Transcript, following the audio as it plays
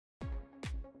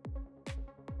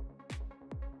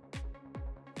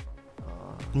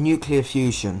Nuclear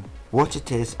fusion, what it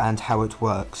is and how it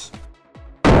works.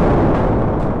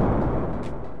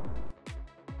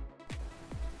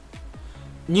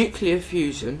 Nuclear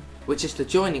fusion, which is the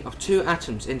joining of two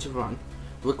atoms into one,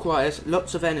 requires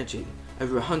lots of energy,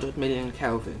 over 100 million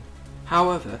Kelvin.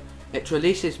 However, it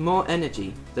releases more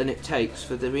energy than it takes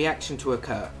for the reaction to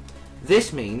occur.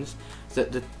 This means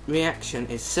that the reaction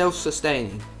is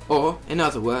self-sustaining, or, in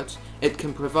other words, it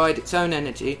can provide its own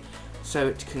energy so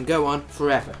it can go on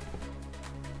forever.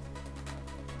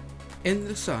 In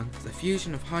the Sun, the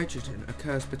fusion of hydrogen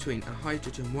occurs between a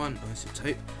hydrogen-1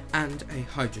 isotope and a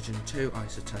hydrogen-2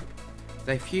 isotope.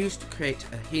 They fuse to create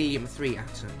a helium-3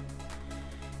 atom.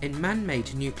 In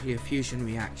man-made nuclear fusion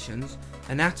reactions,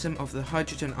 an atom of the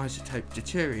hydrogen isotope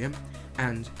deuterium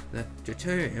and the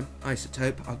deuterium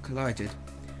isotope are collided.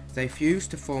 They fuse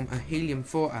to form a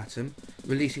helium-4 atom,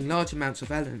 releasing large amounts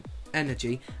of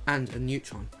energy and a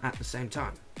neutron at the same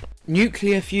time.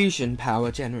 Nuclear fusion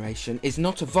power generation is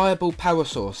not a viable power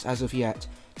source as of yet,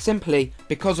 simply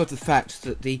because of the fact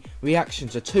that the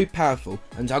reactions are too powerful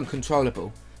and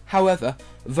uncontrollable. However,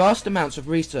 vast amounts of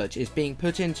research is being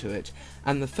put into it,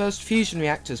 and the first fusion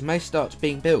reactors may start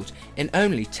being built in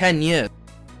only 10 years.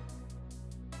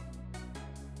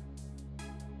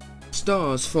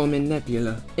 Stars form in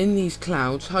nebula. In these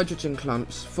clouds, hydrogen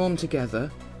clumps form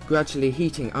together, gradually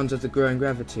heating under the growing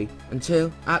gravity, until,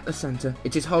 at the centre,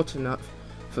 it is hot enough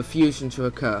for fusion to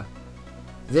occur.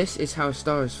 This is how a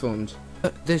star is formed.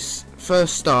 This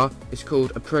first star is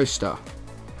called a protostar.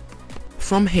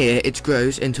 From here it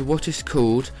grows into what is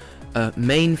called a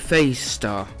main phase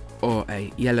star, or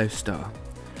a yellow star.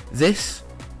 This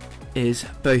is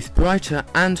both brighter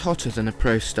and hotter than a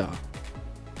protostar.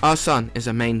 Our Sun is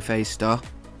a main phase star.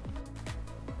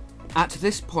 At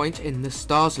this point in the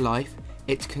star's life,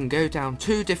 it can go down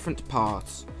two different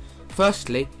paths.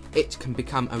 Firstly, it can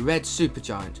become a red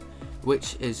supergiant,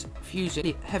 which is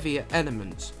fusing heavier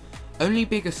elements. Only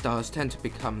bigger stars tend to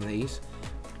become these.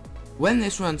 When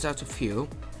this runs out of fuel,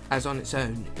 as on its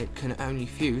own it can only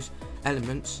fuse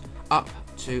elements up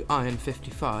to iron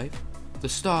 55, the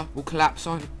star will collapse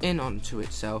onto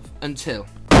itself until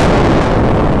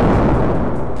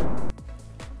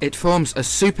it forms a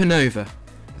supernova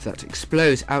that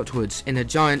explodes outwards in a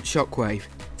giant shockwave.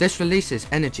 This releases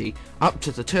energy up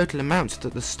to the total amount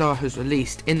that the star has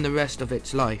released in the rest of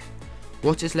its life.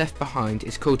 What is left behind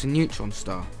is called a neutron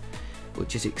star,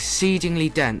 which is exceedingly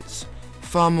dense,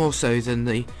 far more so than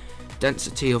the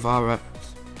density of our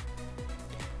Earth.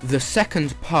 The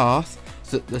second path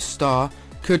that the star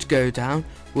could go down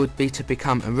would be to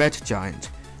become a red giant,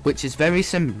 which is very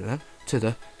similar to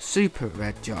the super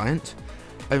red giant,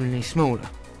 only smaller.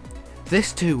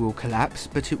 This too will collapse,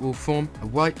 but it will form a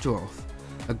white dwarf,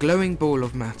 a glowing ball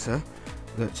of matter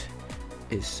that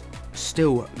is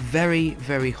still very,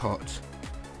 very hot,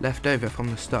 left over from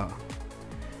the star.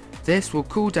 This will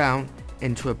cool down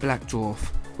into a black dwarf,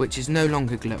 which is no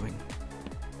longer glowing.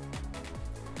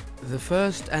 The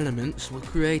first elements were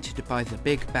created by the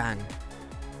Big Bang.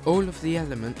 All of the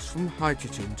elements from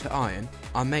hydrogen to iron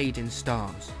are made in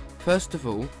stars. First of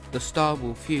all, the star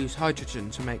will fuse hydrogen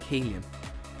to make helium,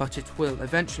 but it will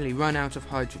eventually run out of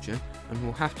hydrogen and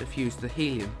will have to fuse the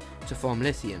helium to form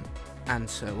lithium, and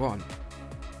so on,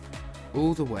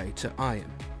 all the way to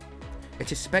iron.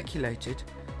 It is speculated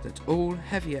that all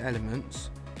heavier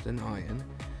elements than iron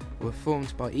were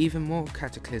formed by even more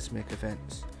cataclysmic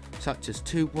events, such as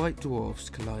two white dwarfs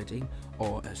colliding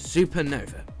or a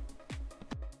supernova.